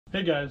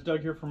Hey guys,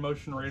 Doug here from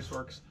Motion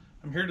Raceworks.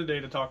 I'm here today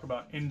to talk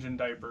about engine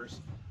diapers.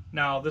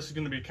 Now this is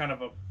going to be kind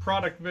of a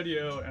product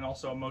video and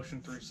also a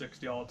Motion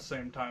 360 all at the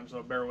same time,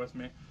 so bear with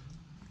me.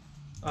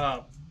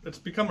 It's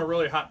become a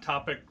really hot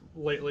topic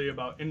lately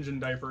about engine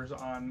diapers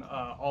on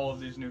all of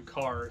these new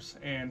cars,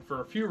 and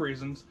for a few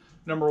reasons.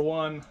 Number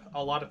one,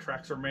 a lot of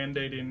tracks are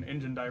mandating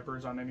engine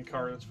diapers on any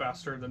car that's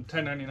faster than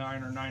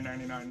 $10.99 or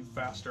 $9.99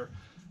 faster.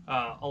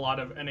 A lot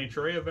of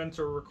NHRA events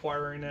are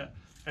requiring it,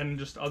 and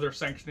just other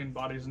sanctioning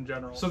bodies in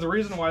general. So the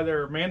reason why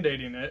they're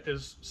mandating it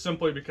is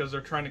simply because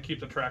they're trying to keep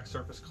the track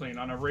surface clean.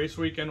 On a race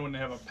weekend when they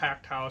have a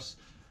packed house,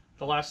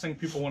 the last thing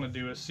people want to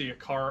do is see a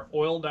car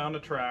oil down the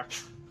track,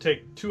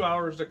 take 2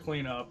 hours to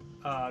clean up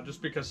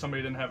just because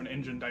somebody didn't have an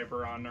engine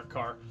diaper on their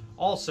car.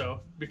 Also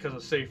because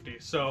of safety.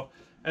 So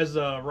as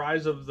the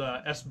rise of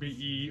the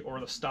SBE or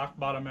the stock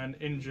bottom end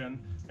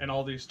engine and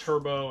all these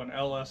turbo and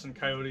LS and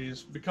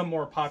Coyotes become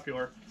more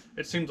popular,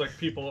 it seems like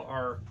people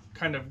are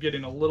kind of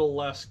getting a little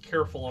less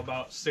careful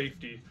about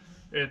safety.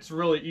 It's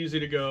really easy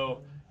to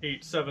go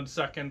 8-7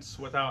 seconds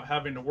without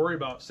having to worry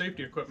about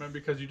safety equipment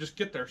because you just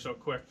get there so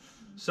quick.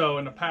 So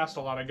in the past,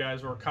 a lot of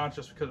guys were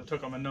conscious because it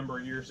took them a number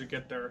of years to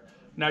get there.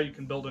 Now you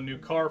can build a new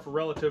car for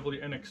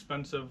relatively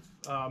inexpensive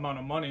amount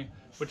of money,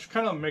 which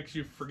kind of makes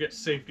you forget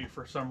safety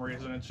for some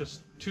reason. It's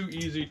just too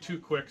easy, too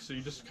quick, so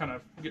you just kind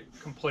of get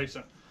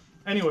complacent.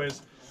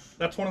 Anyways,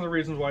 that's one of the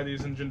reasons why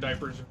these engine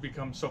diapers have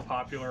become so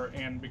popular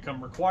and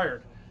become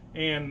required.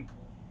 And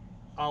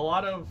a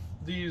lot of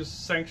these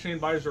sanctioning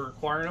bodies are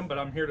requiring them, but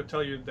I'm here to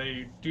tell you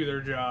they do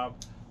their job.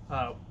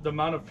 The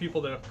amount of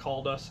people that have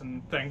called us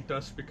and thanked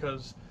us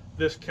because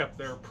this kept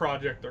their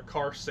project, their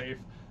car safe,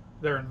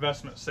 their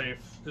investment safe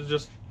is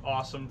just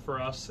awesome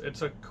for us.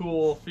 It's a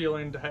cool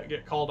feeling to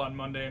get called on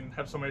Monday and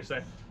have somebody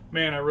say,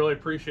 "Man, I really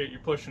appreciate you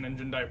pushing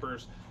engine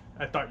diapers.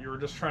 I thought you were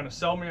just trying to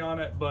sell me on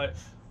it, but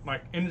my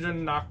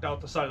engine knocked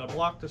out the side of the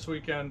block this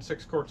weekend.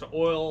 6 quarts of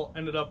oil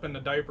ended up in the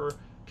diaper,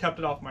 kept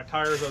it off my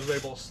tires. I was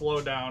able to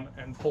slow down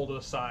and pull to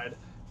the side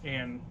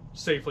and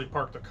safely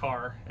park the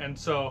car." And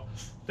so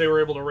they were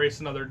able to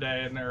race another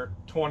day, and their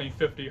 $20,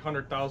 $50,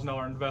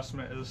 $100,000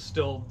 investment is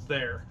still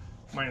there,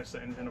 minus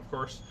the engine, of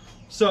course.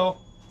 So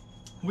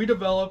we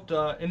developed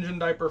an engine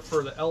diaper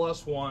for the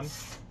LS1,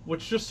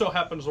 which just so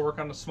happens to work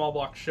on the small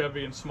block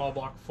Chevy and small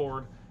block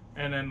Ford.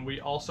 And then we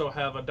also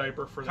have a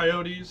diaper for the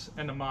Coyotes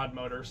and the mod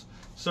motors.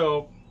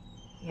 So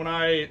when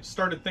I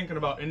started thinking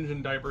about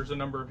engine diapers a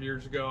number of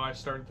years ago, I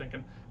started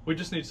thinking we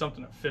just need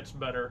something that fits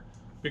better,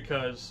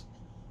 because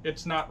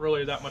it's not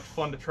really that much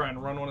fun to try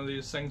and run one of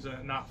these things and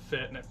it not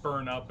fit and it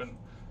burn up and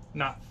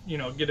not,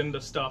 get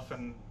into stuff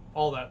and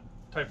all that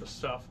type of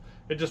stuff.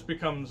 It just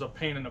becomes a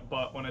pain in the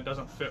butt when it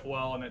doesn't fit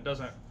well and it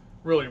doesn't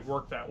really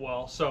work that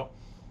well. So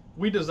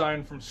we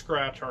designed from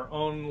scratch our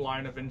own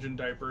line of engine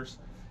diapers,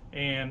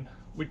 and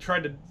we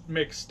tried to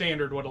make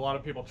standard what a lot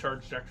of people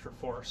charged extra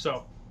for.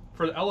 So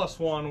for the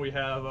LS1, we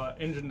have an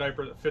engine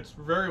diaper that fits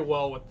very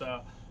well with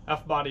the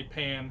F-body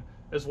pan,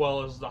 as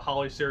well as the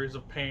Holly series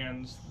of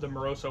pans, the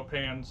Moroso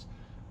pans.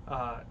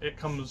 It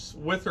comes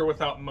with or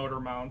without motor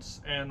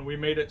mounts, and we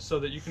made it so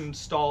that you can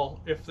install,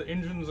 if the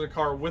engine's in a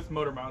car with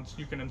motor mounts,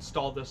 you can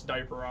install this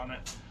diaper on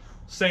it.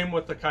 Same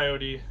with the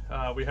Coyote.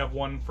 We have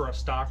one for a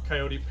stock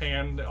Coyote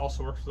pan that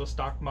also works with a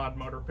stock mod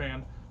motor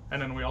pan.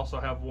 And then we also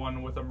have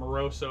one with a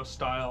Moroso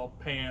style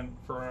pan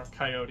for a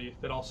Coyote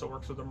that also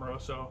works with a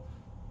Moroso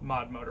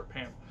mod motor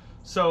pan.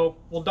 So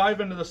we'll dive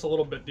into this a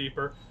little bit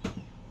deeper.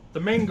 The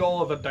main goal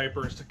of a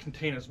diaper is to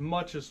contain as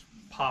much as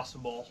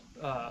possible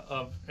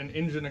of an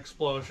engine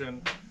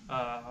explosion,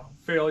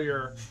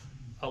 failure,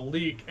 a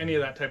leak, any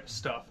of that type of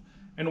stuff.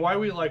 And why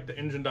we like the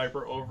engine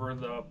diaper over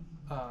the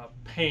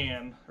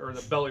pan, or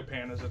the belly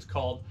pan as it's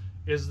called,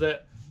 is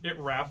that it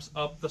wraps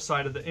up the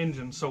side of the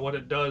engine. So what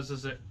it does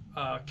is it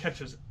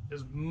catches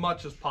as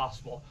much as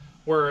possible,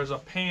 whereas a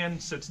pan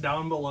sits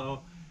down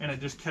below and it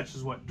just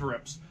catches what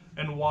drips.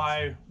 And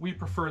why we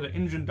prefer the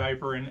engine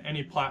diaper in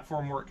any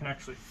platform where it can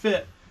actually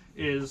fit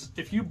is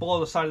if you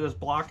blow the side of this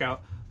block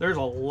out, there's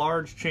a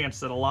large chance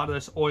that a lot of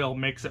this oil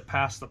makes it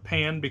past the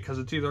pan, because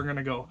it's either going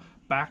to go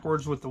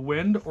backwards with the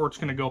wind or it's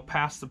going to go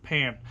past the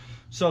pan.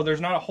 So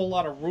there's not a whole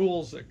lot of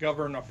rules that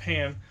govern a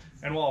pan,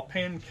 and while a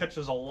pan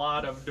catches a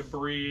lot of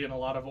debris and a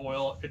lot of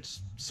oil,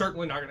 it's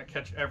certainly not going to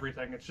catch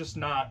everything. It's just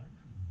not,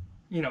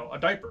 a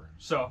diaper.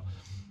 So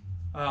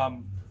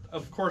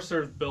of course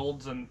there's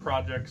builds and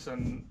projects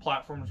and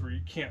platforms where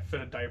you can't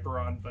fit a diaper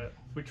on, but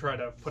we try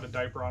to put a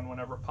diaper on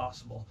whenever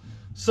possible.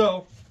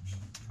 So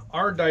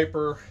our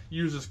diaper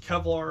uses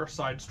Kevlar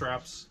side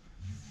straps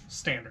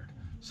standard.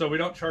 So we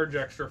don't charge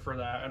extra for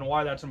that. And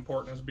why that's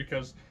important is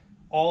because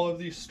all of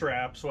these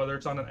straps, whether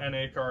it's on an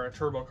NA car or a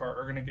turbo car,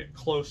 are going to get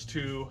close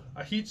to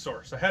a heat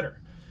source, a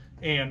header.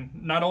 And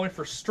not only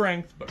for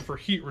strength, but for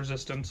heat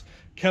resistance,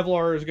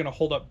 Kevlar is going to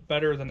hold up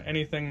better than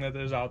anything that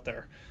is out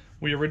there.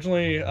 We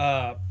originally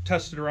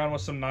tested around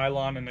with some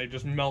nylon, and they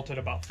just melted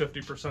about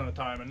 50% of the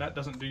time, and that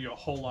doesn't do you a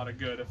whole lot of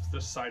good if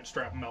this side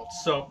strap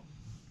melts. So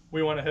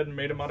we went ahead and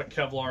made them out of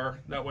Kevlar.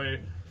 That way,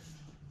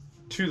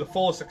 to the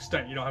fullest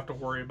extent, you don't have to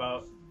worry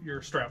about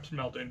your straps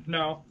melting.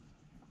 Now,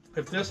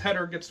 If this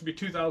header gets to be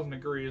 2,000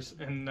 degrees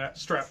and that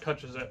strap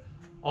touches it,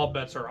 all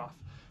bets are off.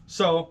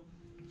 So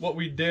what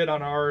we did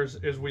on ours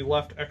is we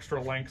left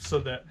extra length so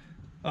that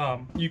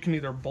you can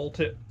either bolt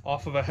it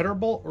off of a header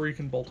bolt or you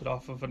can bolt it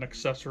off of an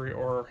accessory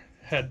or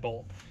head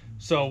bolt.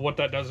 So what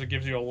that does, it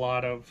gives you a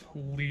lot of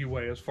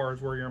leeway as far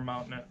as where you're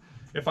mounting it.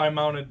 If I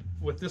mounted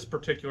with this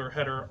particular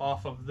header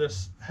off of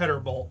this header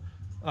bolt,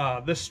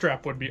 this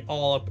strap would be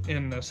all up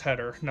in this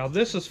header. Now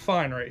this is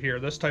fine right here,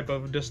 this type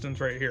of distance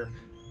right here.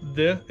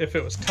 If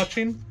it was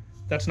touching,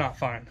 that's not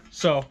fine.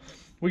 So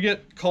we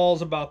get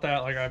calls about that,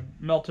 like I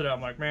melted it.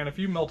 I'm like, man, if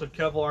you melted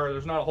Kevlar,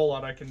 there's not a whole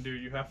lot I can do.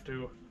 You have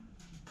to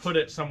put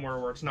it somewhere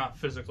where it's not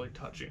physically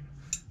touching,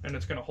 and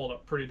it's gonna hold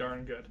up pretty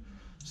darn good.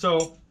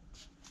 So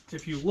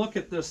if you look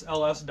at this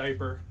LS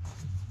diaper,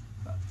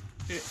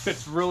 it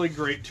fits really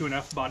great to an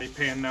F-body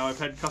pan. Now I've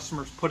had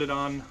customers put it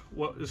on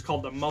what is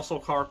called the muscle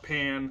car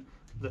pan,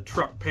 the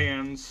truck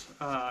pans,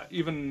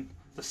 even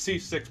the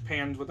C6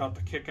 pans without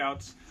the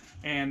kickouts,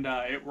 and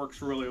it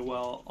works really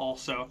well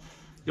also.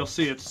 You'll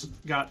see it's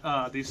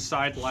got these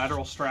side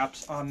lateral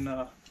straps on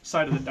the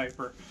side of the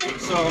diaper.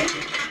 So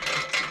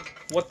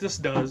what this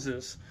does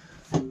is,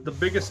 the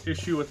biggest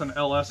issue with an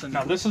LS, and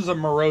now this is a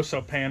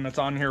Moroso pan that's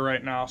on here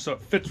right now, so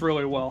it fits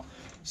really well.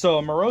 So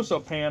a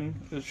Moroso pan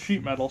is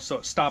sheet metal, so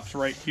it stops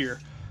right here.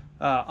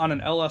 On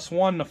an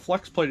LS1, the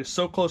flex plate is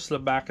so close to the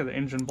back of the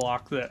engine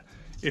block that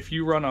if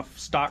you run a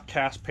stock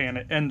cast pan,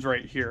 it ends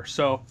right here.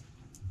 So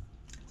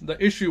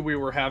the issue we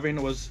were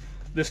having was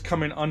this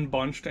coming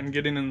unbunched and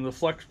getting into the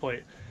flex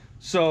plate.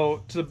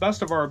 So to the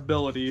best of our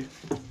ability,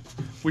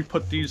 we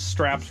put these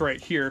straps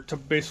right here to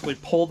basically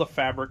pull the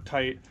fabric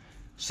tight,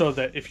 so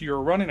that if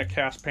you're running a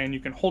cast pan, you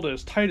can hold it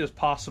as tight as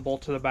possible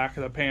to the back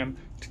of the pan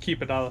to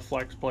keep it out of the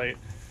flex plate.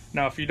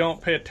 Now if you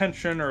don't pay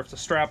attention or if the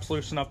strap's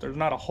loosen up, there's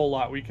not a whole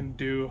lot we can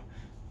do,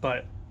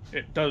 but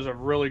it does a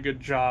really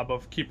good job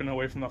of keeping it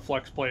away from the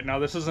flex plate. Now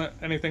this isn't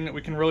anything that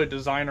we can really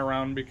design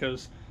around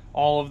because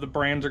all of the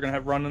brands are going to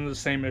have run into the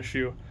same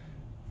issue.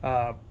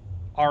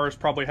 Ours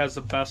probably has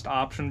the best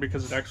option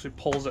because it actually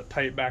pulls it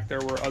tight back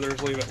there where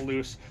others leave it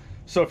loose.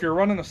 So if you're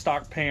running a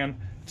stock pan,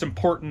 it's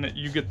important that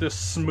you get this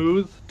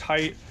smooth,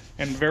 tight,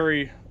 and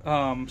very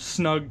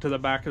snug to the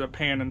back of the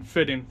pan and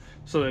fitting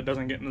so that it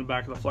doesn't get into the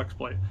back of the flex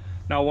plate.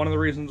 Now one of the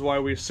reasons why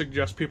we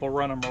suggest people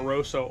run a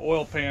Moroso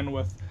oil pan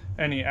with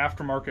any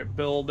aftermarket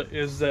build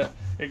is that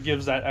it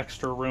gives that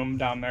extra room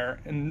down there,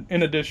 in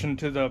addition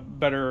to the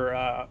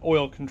better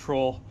oil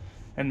control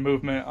and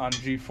movement on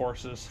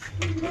G-forces,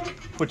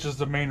 which is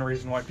the main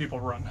reason why people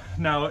run.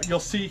 Now you'll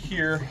see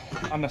here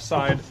on the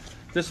side,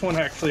 this one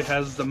actually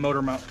has the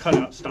motor mount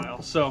cutout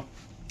style. So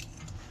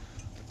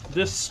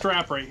this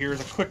strap right here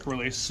is a quick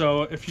release.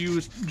 So if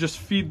you just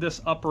feed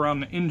this up around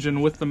the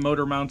engine with the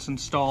motor mounts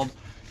installed,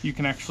 you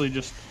can actually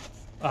just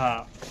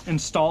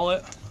install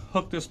it,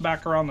 hook this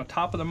back around the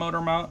top of the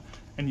motor mount,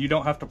 and you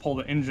don't have to pull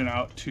the engine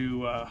out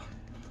to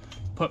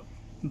put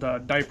the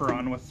diaper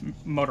on with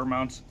motor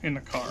mounts in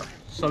the car.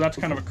 So that's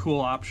kind of a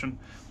cool option.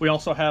 We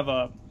also have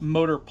a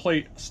motor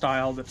plate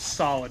style that's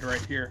solid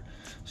right here,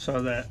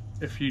 so that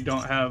if you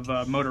don't have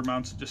motor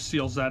mounts, it just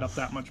seals that up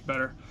that much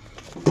better.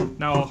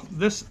 Now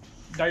this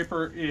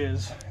diaper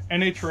is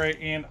NHRA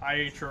and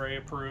IHRA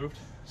approved.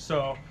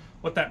 So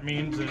what that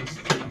means is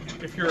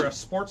if you're a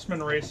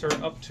sportsman racer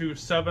up to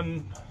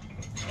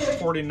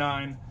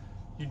 749,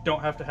 you don't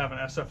have to have an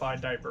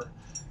SFI diaper.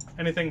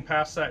 Anything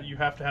past that, you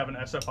have to have an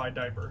SFI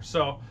diaper.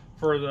 So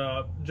for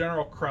the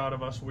general crowd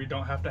of us, we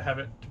don't have to have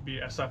it to be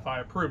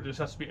SFI approved. This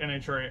has to be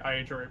NHRA,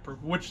 IHRA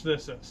approved, which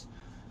this is.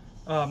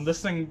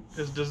 This thing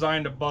is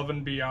designed above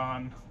and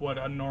beyond what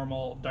a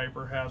normal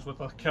diaper has with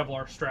a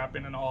Kevlar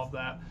strapping and all of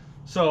that.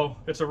 So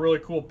it's a really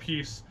cool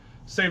piece,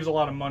 saves a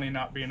lot of money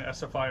not being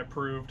SFI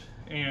approved,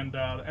 and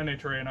the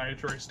NHRA and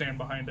IHRA stand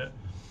behind it.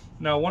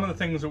 Now one of the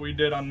things that we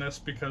did on this,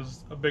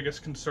 because a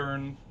biggest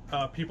concern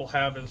people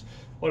have is,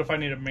 what if I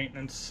need a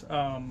maintenance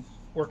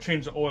or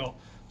change the oil?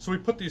 So we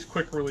put these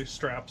quick release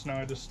straps. Now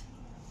I just,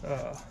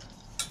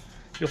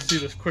 you'll see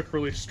this quick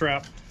release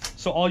strap.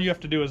 So all you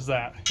have to do is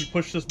that. You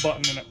push this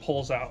button and it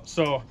pulls out.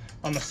 So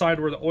on the side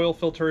where the oil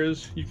filter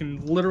is, you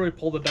can literally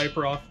pull the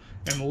diaper off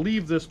and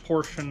leave this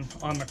portion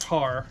on the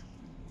car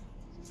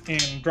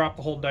and drop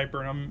the whole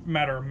diaper in a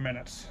matter of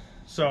minutes.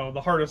 So the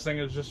hardest thing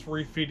is just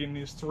refeeding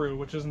these through,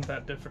 which isn't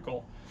that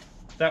difficult.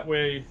 That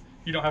way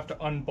you don't have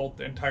to unbolt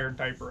the entire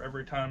diaper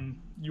every time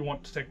you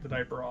want to take the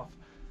diaper off.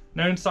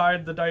 Now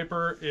inside the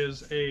diaper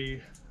is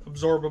a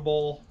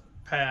absorbable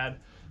pad.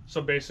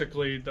 So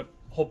basically the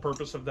whole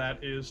purpose of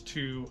that is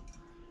to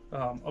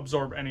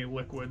absorb any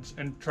liquids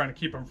and trying to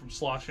keep them from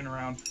sloshing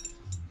around.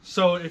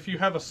 So if you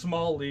have a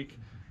small leak,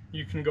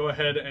 you can go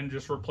ahead and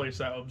just replace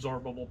that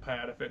absorbable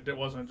pad if it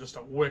wasn't just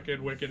a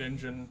wicked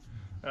engine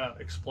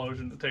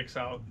explosion that takes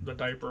out the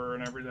diaper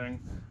and everything,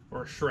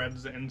 or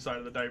shreds the inside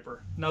of the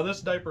diaper. Now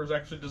this diaper is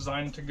actually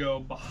designed to go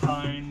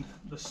behind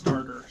the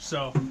starter,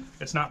 so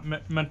it's not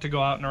meant to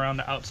go out and around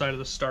the outside of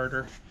the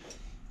starter.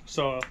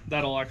 So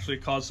that'll actually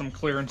cause some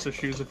clearance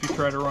issues if you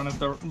try to run it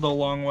the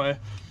long way.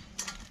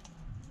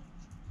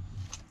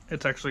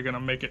 it's actually going to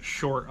make it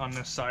short on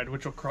this side,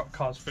 which will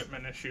cause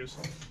fitment issues.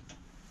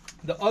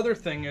 The other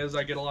thing is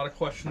I get a lot of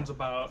questions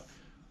about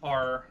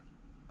our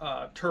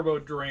turbo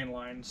drain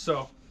lines.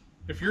 So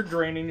if you're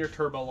draining your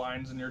turbo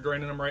lines and you're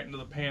draining them right into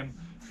the pan,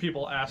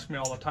 people ask me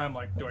all the time,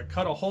 like, do I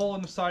cut a hole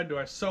in the side? Do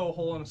I sew a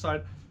hole in the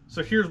side?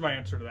 So here's my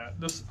answer to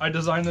that. I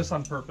designed this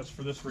on purpose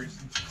for this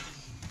reason.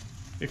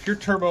 If your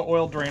turbo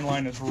oil drain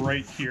line is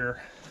right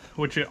here,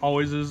 which it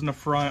always is in the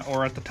front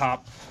or at the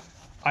top,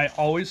 I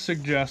always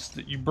suggest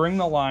that you bring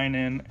the line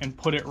in and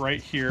put it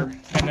right here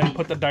and then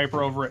put the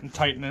diaper over it and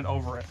tighten it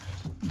over it.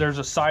 There's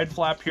a side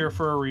flap here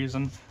for a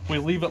reason. We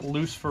leave it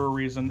loose for a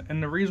reason.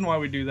 And the reason why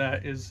we do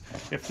that is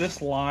if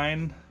this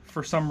line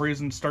for some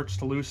reason starts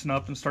to loosen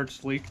up and starts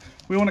to leak,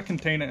 we want to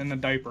contain it in the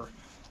diaper.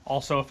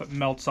 Also, if it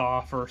melts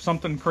off or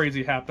something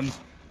crazy happens,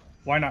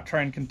 why not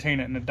try and contain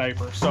it in the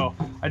diaper? So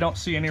I don't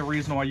see any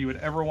reason why you would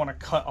ever want to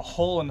cut a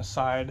hole in the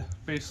side,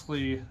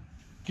 basically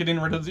getting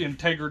rid of the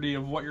integrity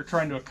of what you're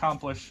trying to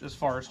accomplish as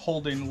far as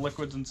holding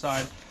liquids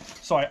inside.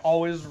 So I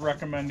always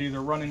recommend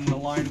either running the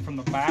line from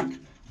the back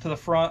to the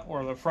front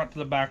or the front to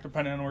the back,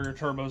 depending on where your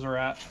turbos are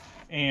at,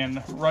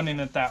 and running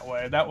it that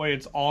way. That way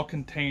it's all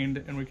contained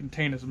and we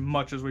contain as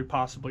much as we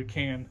possibly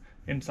can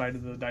inside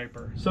of the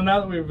diaper. So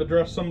now that we've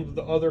addressed some of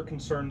the other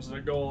concerns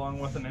that go along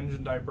with an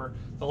engine diaper,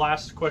 the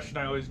last question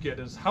I always get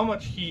is, how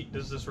much heat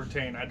does this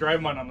retain? I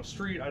drive mine on the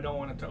street, I don't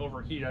want it to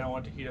overheat, I don't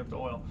want it to heat up the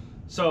oil.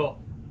 So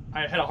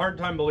I had a hard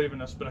time believing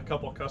this, but a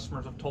couple of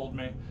customers have told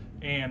me,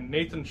 and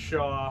Nathan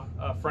Shaw,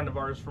 a friend of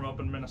ours from up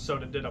in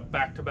Minnesota, did a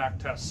back-to-back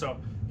test. So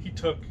he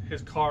took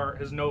his car,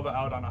 his Nova,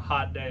 out on a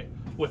hot day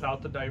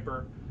without the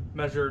diaper,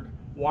 measured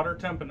water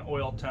temp and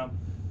oil temp,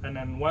 and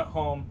then went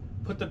home,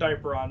 put the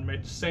diaper on,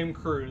 made the same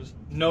cruise,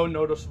 no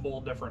noticeable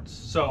difference.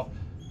 So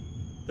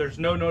there's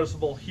no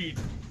noticeable heat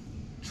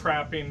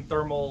trapping,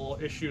 thermal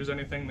issues,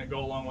 anything that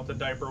go along with the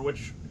diaper,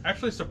 which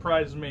actually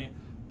surprised me.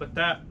 But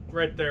that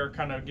right there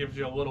kind of gives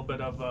you a little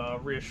bit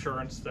of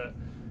reassurance that,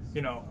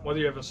 you know, whether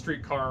you have a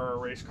street car or a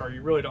race car,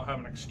 you really don't have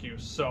an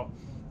excuse. So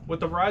with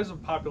the rise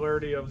of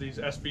popularity of these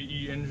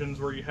SBE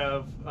engines where you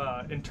have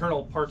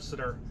internal parts that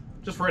are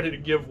just ready to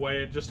give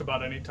way at just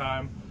about any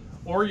time,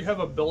 or you have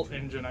a built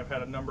engine. I've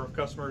had a number of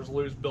customers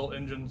lose built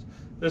engines.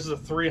 This is a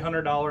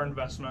 $300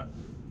 investment.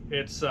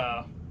 It's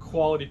a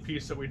quality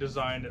piece that we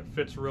designed. It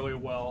fits really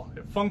well.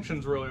 It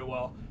functions really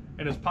well,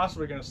 and is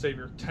possibly going to save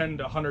your $10,000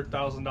 to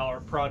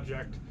 $100,000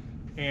 project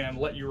and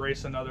let you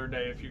race another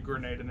day if you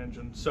grenade an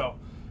engine. So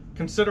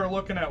consider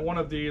looking at one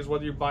of these,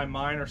 whether you buy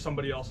mine or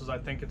somebody else's. I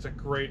think it's a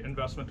great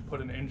investment to put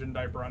an engine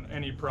diaper on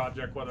any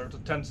project, whether it's a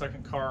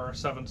 10-second car or a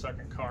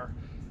 7-second car.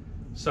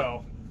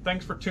 So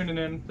thanks for tuning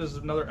in. This is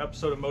another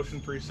episode of Motion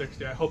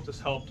 360. I hope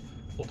this helped.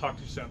 We'll talk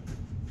to you soon.